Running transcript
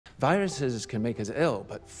Viruses can make us ill,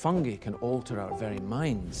 but fungi can alter our very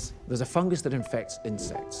minds. There's a fungus that infects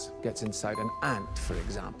insects, gets inside an ant, for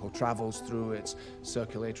example, travels through its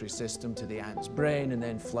circulatory system to the ant's brain, and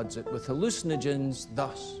then floods it with hallucinogens,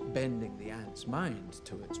 thus bending the ant's mind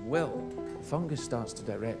to its will. The fungus starts to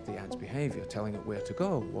direct the ant's behavior, telling it where to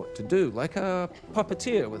go, what to do, like a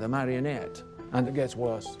puppeteer with a marionette. And it gets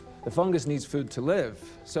worse. The fungus needs food to live,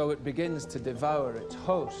 so it begins to devour its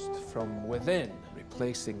host from within,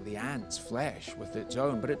 replacing the ant's flesh with its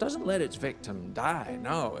own. But it doesn't let its victim die,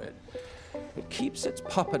 no. It keeps its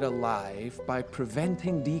puppet alive by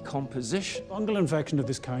preventing decomposition. Fungal infection of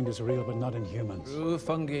this kind is real, but not in humans. True,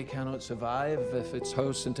 fungi cannot survive if its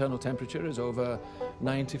host's internal temperature is over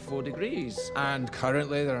 94 degrees. And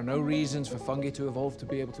currently, there are no reasons for fungi to evolve to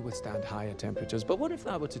be able to withstand higher temperatures. But what if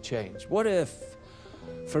that were to change? What if,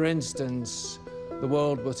 for instance, the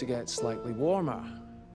world were to get slightly warmer?